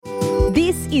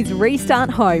This is Restart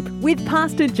Hope with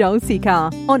Pastor Joel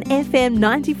Sikar on FM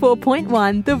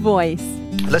 94.1 The Voice.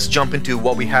 Let's jump into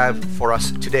what we have for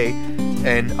us today.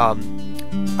 And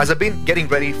as I've been getting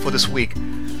ready for this week,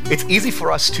 it's easy for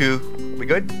us to... Are we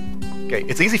good? Okay.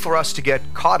 It's easy for us to get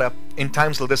caught up in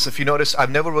times like this. If you notice,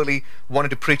 I've never really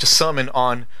wanted to preach a sermon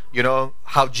on,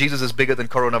 how Jesus is bigger than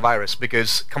coronavirus,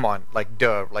 because, come on,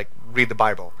 read the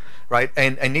Bible, right?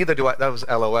 And neither do I. That was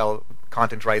LOL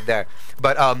content right there.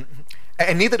 But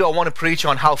and neither do I want to preach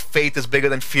on how faith is bigger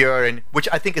than fear, and which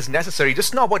I think is necessary.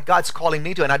 Just not what God's calling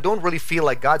me to. And I don't really feel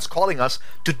like God's calling us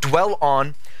to dwell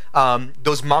on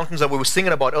those mountains that we were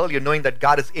singing about earlier, knowing that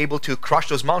God is able to crush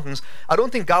those mountains. I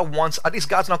don't think God wants, at least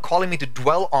God's not calling me to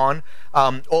dwell on,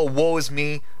 oh, woe is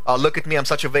me, look at me, I'm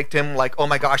such a victim, like, oh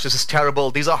my gosh, this is terrible,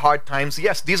 these are hard times.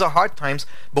 Yes, these are hard times,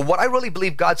 but what I really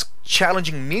believe God's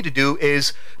challenging me to do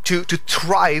is to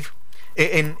thrive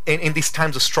in these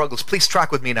times of struggles. Please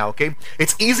track with me now, okay?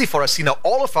 It's easy for us,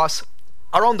 all of us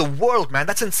around the world, man,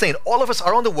 that's insane. All of us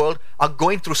around the world are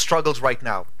going through struggles right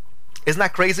now. Isn't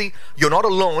that crazy? You're not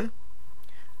alone.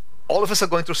 All of us are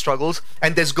going through struggles,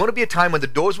 and there's going to be a time when the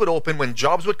doors would open, when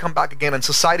jobs would come back again, and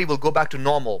society will go back to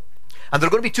normal. And there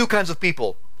are going to be two kinds of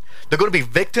people. They're going to be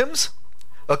victims,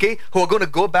 okay, who are going to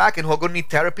go back and who are going to need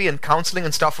therapy and counseling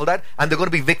and stuff like that, and they're going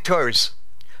to be victors.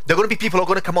 They're going to be people who are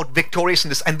going to come out victorious in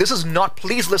this. And this is not,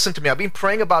 please listen to me, I've been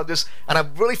praying about this, and I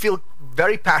really feel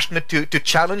very passionate to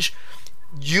challenge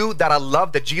you that I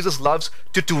love, that Jesus loves,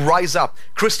 to rise up.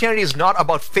 Christianity is not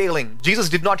about failing. Jesus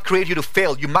did not create you to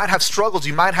fail. You might have struggles,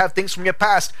 you might have things from your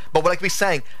past, but like we're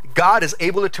saying, God is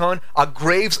able to turn our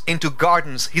graves into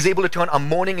gardens. He's able to turn our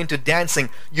mourning into dancing.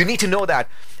 You need to know that.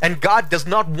 And God does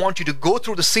not want you to go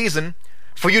through the season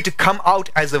for you to come out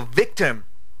as a victim.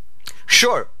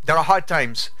 Sure, there are hard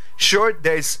times. Sure,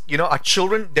 there's, our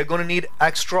children, they're going to need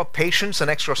extra patience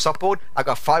and extra support. I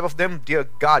got 5 of them. Dear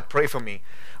God, pray for me.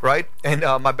 Right? And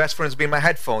my best friend has been my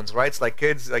headphones, right? It's like,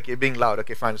 kids, like, you're being loud.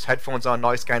 Okay, fine. Just headphones on,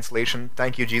 noise cancellation.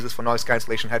 Thank you, Jesus, for noise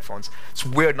cancellation headphones. It's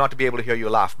weird not to be able to hear you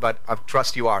laugh, but I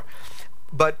trust you are.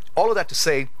 But all of that to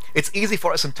say, it's easy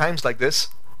for us in times like this,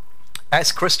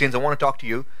 as Christians, I want to talk to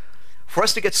you, for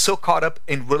us to get so caught up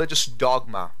in religious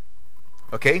dogma,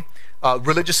 okay?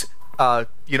 Religious,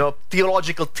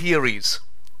 theological theories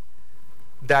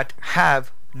that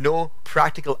have no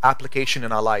practical application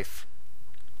in our life.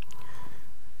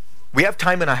 We have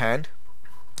time in our hand,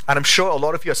 and I'm sure a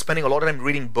lot of you are spending a lot of time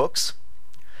reading books,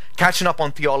 catching up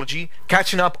on theology,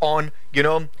 catching up on,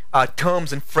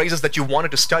 terms and phrases that you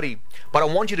wanted to study. But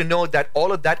I want you to know that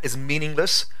all of that is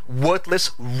meaningless,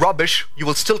 worthless, rubbish. You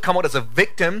will still come out as a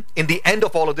victim in the end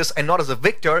of all of this and not as a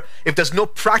victor if there's no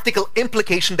practical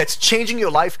implication that's changing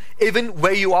your life, even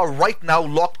where you are right now,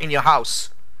 locked in your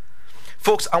house.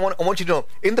 Folks, I want you to know,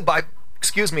 in the Bible,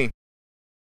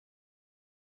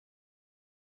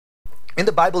 in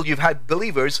the Bible, you've had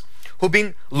believers who've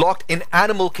been locked in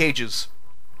animal cages,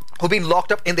 who've been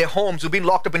locked up in their homes, who've been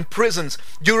locked up in prisons.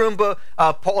 Do you remember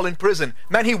Paul in prison?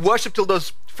 Man, he worshipped till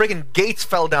those friggin' gates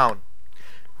fell down.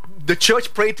 The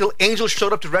church prayed till angels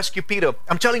showed up to rescue Peter.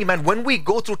 I'm telling you, man, when we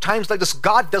go through times like this,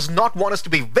 God does not want us to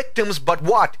be victims, but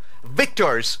what?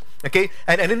 Victors. Okay?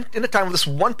 And in the time of this,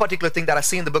 one particular thing that I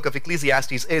see in the book of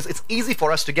Ecclesiastes is it's easy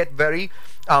for us to get very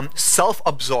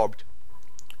self-absorbed.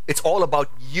 It's all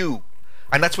about you.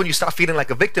 And that's when you start feeling like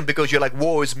a victim, because you're like,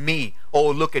 woe is me. Oh,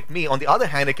 look at me. On the other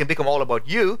hand, it can become all about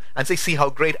you and say, see how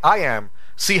great I am.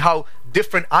 See how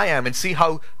different I am, and see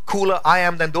how cooler I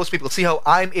am than those people. See how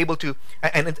I'm able to...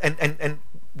 And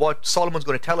what Solomon's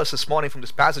going to tell us this morning from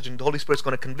this passage, and the Holy Spirit's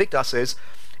going to convict us, is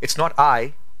it's not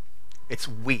I, it's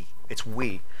we. It's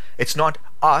we. It's not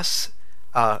us.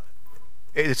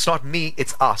 It's not me,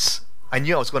 it's us. I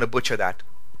knew I was going to butcher that.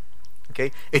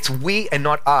 Okay? It's we and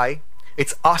not I.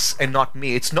 It's us and not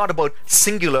me. It's not about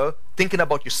singular, thinking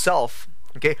about yourself,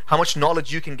 okay? How much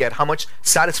knowledge you can get, how much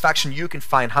satisfaction you can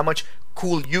find, how much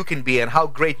cool you can be, and how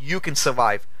great you can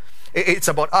survive. It's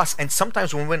about us. And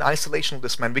sometimes when we're in isolation of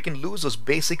this, man, we can lose those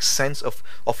basic sense of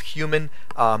human,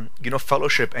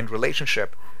 fellowship and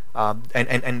relationship.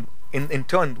 And in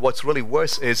turn, what's really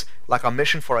worse is, like, our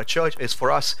mission for our church is for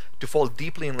us to fall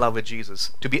deeply in love with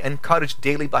Jesus, to be encouraged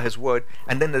daily by His Word,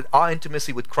 and then that our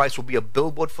intimacy with Christ will be a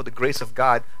billboard for the grace of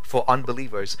God for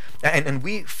unbelievers. And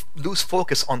we lose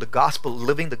focus on the gospel,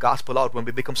 living the gospel out, when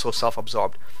we become so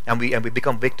self-absorbed and we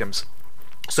become victims.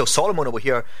 So Solomon over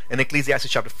here in Ecclesiastes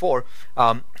chapter 4,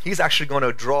 he's actually going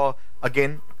to draw,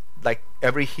 again, like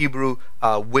every Hebrew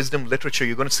wisdom literature,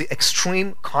 you're going to see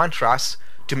extreme contrasts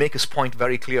to make his point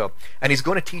very clear. And he's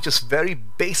going to teach us very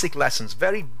basic lessons.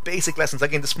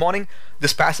 Again, this morning,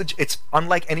 this passage, it's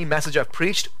unlike any message I've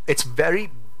preached. It's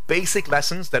very basic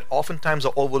lessons that oftentimes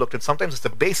are overlooked, and sometimes it's the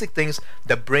basic things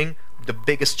that bring the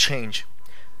biggest change.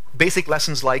 Basic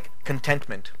lessons like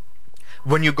contentment.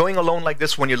 When you're going alone like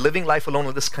this, when you're living life alone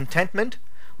with this contentment,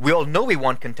 we all know we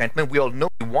want contentment, we all know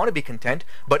we want to be content,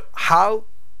 but how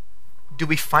do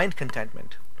we find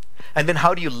contentment? And then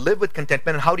how do you live with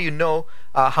contentment, and how do you know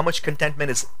how much contentment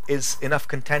is enough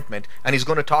contentment? And he's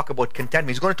going to talk about contentment.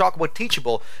 He's going to talk about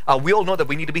teachable. We all know that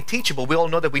we need to be teachable. We all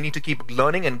know that we need to keep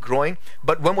learning and growing.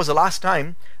 But when was the last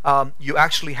time you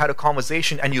actually had a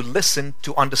conversation and you listened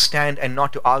to understand and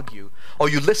not to argue? Or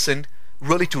you listened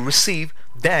really to receive,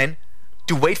 then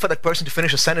to wait for that person to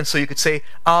finish a sentence so you could say,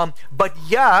 but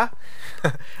yeah,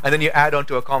 and then you add on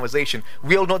to a conversation.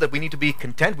 We all know that we need to be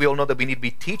content. We all know that we need to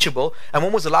be teachable. And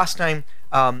when was the last time,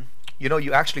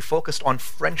 you actually focused on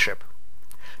friendship?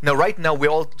 Now, right now, we're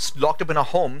all locked up in our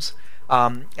homes,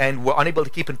 and we're unable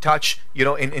to keep in touch,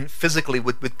 in physically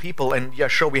with people. And yeah,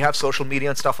 sure, we have social media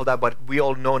and stuff like that, but we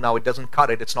all know now it doesn't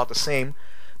cut it. It's not the same.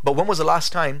 But when was the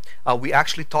last time we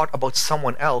actually thought about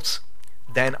someone else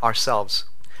than ourselves?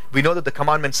 We know that the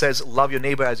commandment says, love your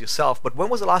neighbor as yourself, but when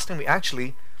was the last time we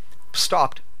actually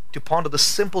stopped to ponder the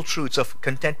simple truths of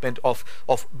contentment, of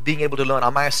being able to learn,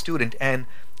 am I a student, and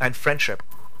friendship?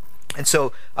 And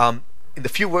so, in the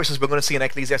few verses we're going to see in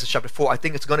Ecclesiastes chapter 4, I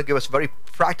think it's going to give us very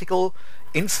practical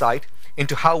insight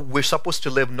into how we're supposed to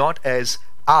live, not as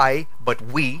I, but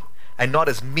we, and not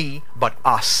as me, but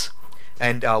us.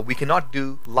 And we cannot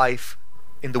do life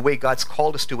in the way God's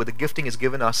called us to, where the gifting is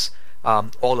given us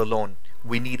all alone.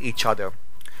 We need each other.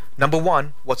 Number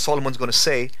one, what Solomon's going to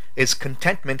say is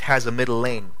contentment has a middle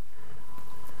lane.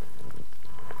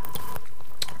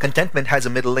 Contentment has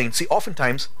a middle lane. See,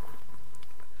 oftentimes,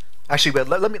 actually, well,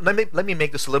 let me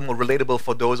make this a little more relatable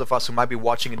for those of us who might be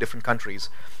watching in different countries,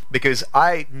 because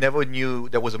I never knew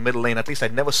there was a middle lane. At least I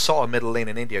never saw a middle lane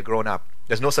in India growing up.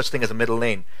 There's no such thing as a middle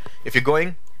lane. If you're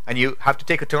going and you have to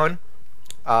take a turn,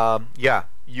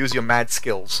 use your mad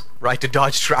skills, right, to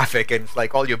dodge traffic, and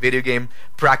like all your video game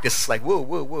practice, like woo,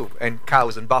 woo, woo, and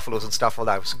cows and buffaloes and stuff like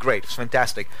that. It was great. It was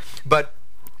fantastic. But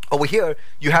over here,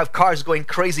 you have cars going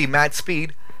crazy mad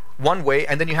speed one way,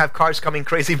 and then you have cars coming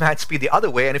crazy mad speed the other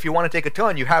way. And if you want to take a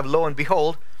turn, you have, lo and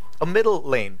behold, a middle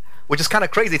lane, which is kind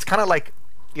of crazy. It's kind of like,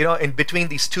 in between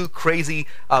these two crazy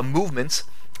movements,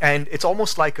 and it's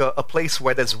almost like a place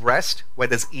where there's rest, where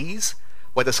there's ease,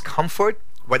 where there's comfort,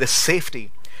 where there's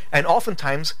safety. And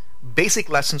oftentimes, basic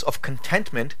lessons of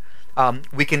contentment,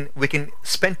 we can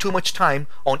spend too much time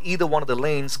on either one of the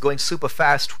lanes, going super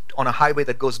fast on a highway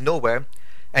that goes nowhere,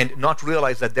 and not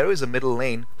realize that there is a middle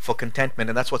lane for contentment.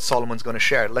 And that's what Solomon's going to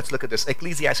share. Let's look at this.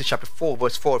 Ecclesiastes chapter 4,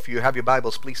 verse 4. If you have your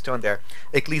Bibles, please turn there.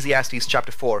 Ecclesiastes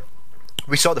chapter 4.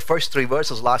 We saw the first 3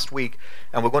 verses last week,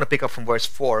 and we're going to pick up from verse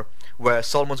 4, where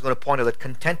Solomon's going to point out that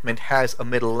contentment has a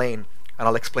middle lane. And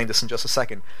I'll explain this in just a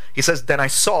second. He says, then I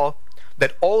saw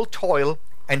that all toil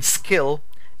and skill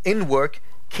in work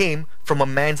came from a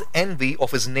man's envy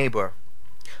of his neighbor.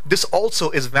 This also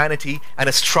is vanity and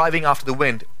a striving after the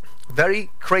wind. Very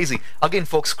crazy. Again,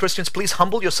 folks, Christians, please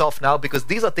humble yourself now, because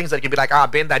these are things that you can be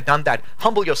like, been that, done that.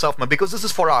 Humble yourself, man, because this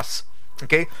is for us.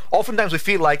 Okay? Oftentimes we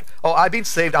feel like, I've been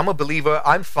saved, I'm a believer,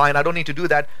 I'm fine, I don't need to do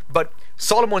that. But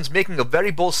Solomon's making a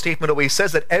very bold statement where he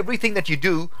says that everything that you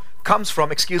do comes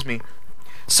from,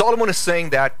 Solomon is saying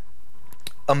that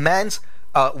a man's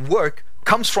work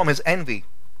comes from his envy.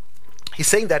 He's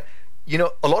saying that,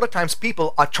 a lot of times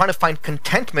people are trying to find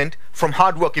contentment from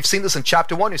hard work. You've seen this in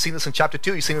chapter 1, you've seen this in chapter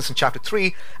 2, you've seen this in chapter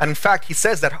 3. And in fact, he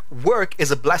says that work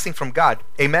is a blessing from God.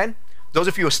 Amen? Those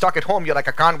of you who are stuck at home, you're like,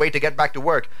 I can't wait to get back to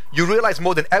work. You realize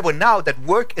more than ever now that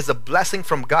work is a blessing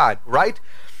from God, right?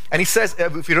 And he says,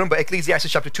 if you remember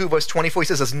Ecclesiastes chapter 2, verse 24, he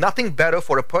says, there's nothing better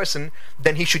for a person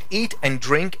than he should eat and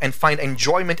drink and find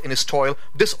enjoyment in his toil.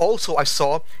 This also I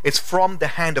saw is from the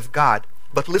hand of God.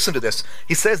 But listen to this.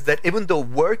 He says that even though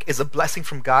work is a blessing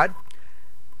from God,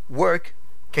 work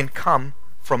can come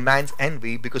from man's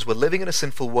envy, because we're living in a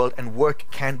sinful world and work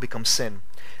can become sin.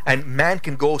 And man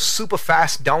can go super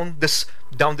fast down this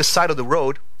side of the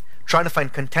road trying to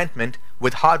find contentment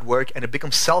with hard work, and it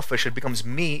becomes selfish, it becomes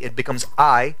me, it becomes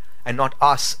I, and not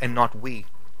us, and not we.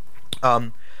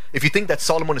 If you think that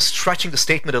Solomon is stretching the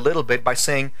statement a little bit by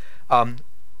saying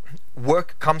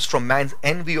work comes from man's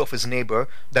envy of his neighbor,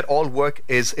 that all work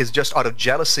is just out of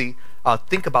jealousy,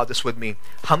 think about this with me.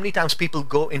 How many times people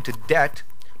go into debt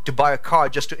to buy a car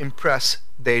just to impress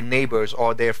their neighbors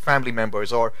or their family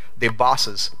members or their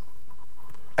bosses,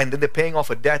 and then they're paying off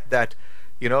a debt that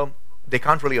they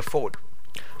can't really afford?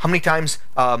 How many times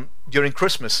during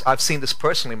Christmas, I've seen this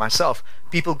personally myself,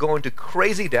 people go into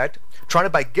crazy debt trying to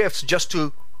buy gifts just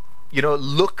to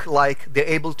look like they're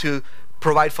able to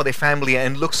provide for their family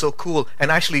and look so cool,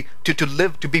 and actually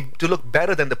to look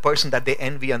better than the person that they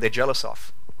envy and they're jealous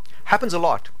of. Happens a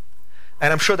lot.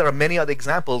 And I'm sure there are many other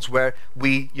examples where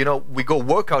we go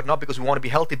work out not because we want to be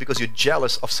healthy, because you're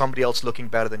jealous of somebody else looking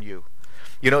better than you.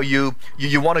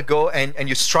 You want to go and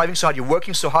you're striving so hard, you're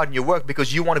working so hard in your work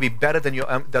because you want to be better than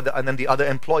than the other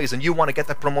employees, and you want to get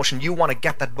that promotion, you want to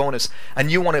get that bonus,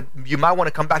 and you might want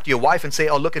to come back to your wife and say,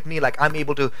 oh, look at me, like I'm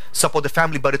able to support the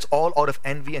family, but it's all out of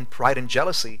envy and pride and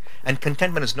jealousy. And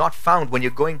contentment is not found when you're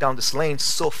going down this lane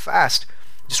so fast,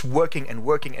 just working and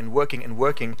working and working and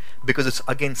working, because it's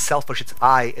again selfish. It's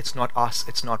I, it's not us,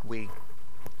 it's not we.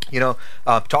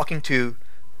 Talking to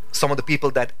some of the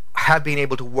people that have been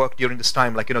able to work during this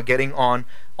time, like getting on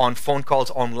phone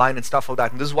calls online and stuff like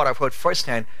that, and this is what I've heard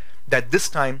firsthand, that this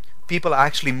time people are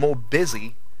actually more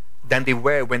busy than they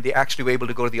were when they actually were able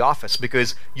to go to the office,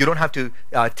 because you don't have to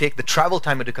take the travel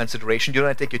time into consideration, you don't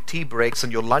have to take your tea breaks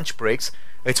and your lunch breaks.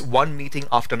 It's one meeting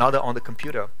after another on the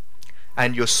computer,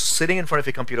 and you're sitting in front of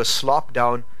your computer, slop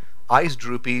down, eyes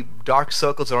droopy, dark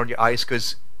circles around your eyes,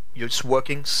 because you're just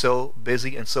working so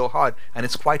busy and so hard. And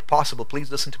it's quite possible,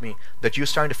 please listen to me, that you're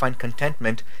starting to find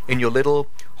contentment in your little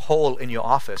hole in your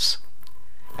office.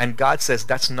 And God says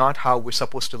that's not how we're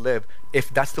supposed to live.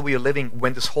 If that's the way you're living,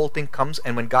 when this whole thing comes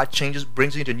and when God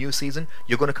brings you into a new season,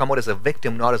 you're going to come out as a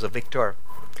victim, not as a victor.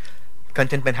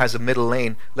 Contentment has a middle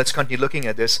lane. Let's continue looking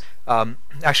at this.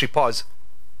 Actually, pause.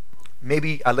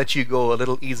 Maybe I'll let you go a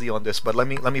little easy on this, but let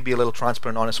me be a little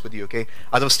transparent and honest with you, okay?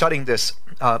 As I was studying this,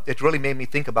 it really made me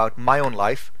think about my own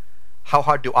life. How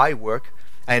hard do I work?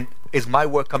 And is my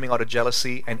work coming out of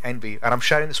jealousy and envy? And I'm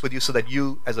sharing this with you so that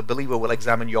you, as a believer, will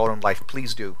examine your own life.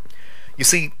 Please do. You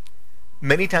see,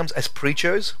 many times as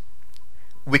preachers,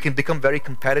 we can become very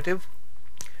competitive.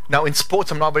 Now, in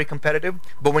sports, I'm not very competitive,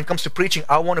 but when it comes to preaching,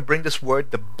 I want to bring this word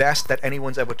the best that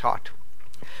anyone's ever taught.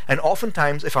 And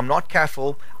oftentimes, if I'm not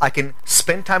careful, I can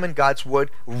spend time in God's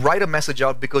word, write a message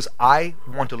out because I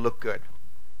want to look good.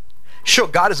 Sure,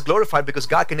 God is glorified because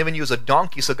God can even use a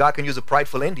donkey, so God can use a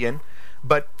prideful Indian,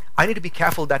 but I need to be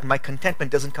careful that my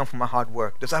contentment doesn't come from my hard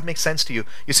work. Does that make sense to you?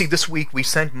 You see, this week we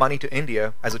sent money to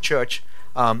India as a church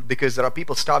because there are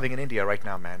people starving in India right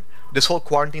now, man. This whole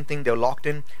quarantine thing, they're locked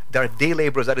in. There are day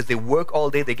laborers, that is, they work all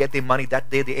day, they get their money that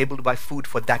day, they're able to buy food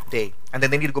for that day. And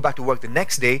then they need to go back to work the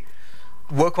next day,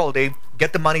 work all day,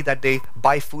 get the money that day,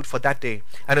 buy food for that day.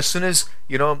 And as soon as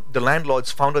the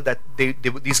landlords found out that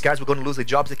these guys were going to lose their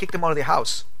jobs, they kicked them out of their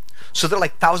house. So there are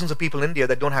like thousands of people in India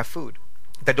that don't have food,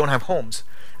 that don't have homes.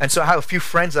 And so I have a few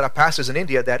friends that are pastors in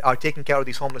India that are taking care of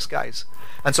these homeless guys.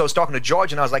 And so I was talking to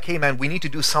George, and I was like, hey man, we need to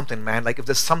do something, man. Like if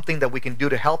there's something that we can do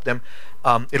to help them,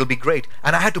 it'll be great.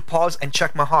 And I had to pause and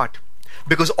check my heart.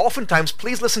 Because oftentimes,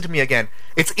 please listen to me again,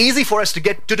 it's easy for us to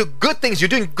do good things. You're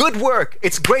doing good work.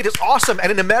 It's great. It's awesome. And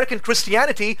in American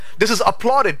Christianity, this is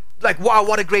applauded. Like, wow,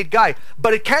 what a great guy.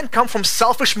 But it can't come from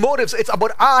selfish motives. It's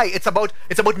about it's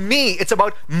about me. It's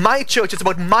about my church. It's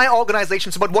about my organization.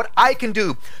 It's about what I can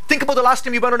do. Think about the last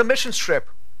time you went on a mission trip.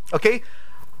 Okay?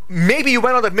 Maybe you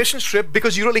went on that mission trip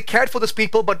because you really cared for those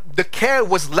people, but the care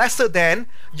was lesser than,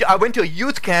 I went to a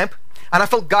youth camp and I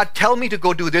felt God tell me to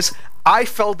go do this. I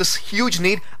felt this huge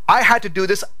need. I had to do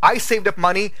this. I saved up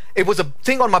money. It was a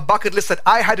thing on my bucket list that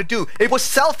I had to do. It was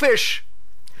selfish.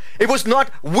 It was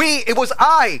not we, it was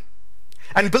I.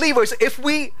 And believers, if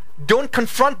we don't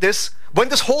confront this, when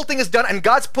this whole thing is done and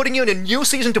God's putting you in a new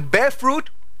season to bear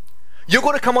fruit, you're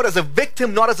going to come out as a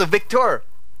victim, not as a victor.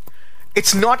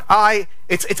 It's not I,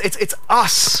 it's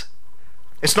us.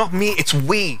 It's not me, it's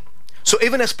we. So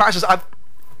even as pastors,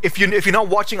 if you're not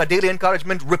watching our daily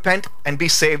encouragement, repent and be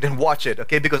saved and watch it,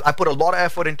 okay? Because I put a lot of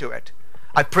effort into it.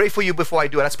 I pray for you before I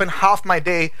do it. I spend half my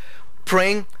day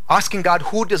praying, asking God,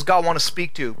 who does God want to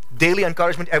speak to? Daily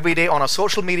encouragement every day on our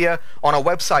social media, on our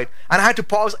website. And I had to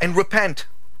pause and repent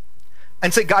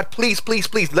and say, God, please, please,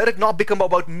 please, let it not become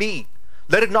about me.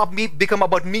 Let it not become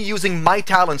about me using my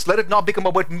talents. Let it not become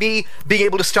about me being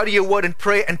able to study your word and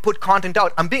pray and put content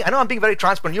out. I know I'm being very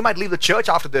transparent. You might leave the church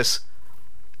after this.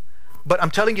 But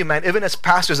I'm telling you, man, even as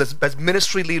pastors, as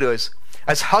ministry leaders,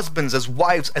 as husbands, as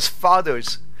wives, as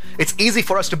fathers, it's easy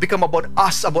for us to become about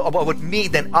us, about me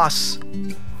than us.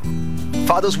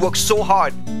 Fathers work so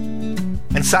hard.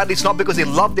 And sadly, it's not because they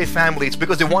love their family. It's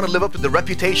because they want to live up to the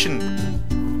reputation.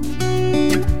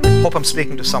 Hope I'm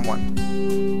speaking to someone.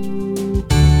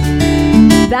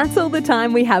 That's all the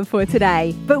time we have for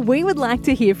today, but we would like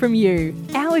to hear from you.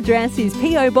 Our address is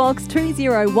PO Box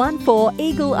 2014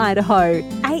 Eagle, Idaho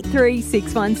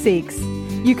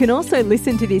 83616. You can also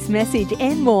listen to this message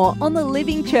and more on the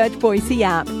Living Church Boise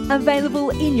app, available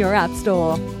in your app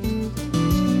store.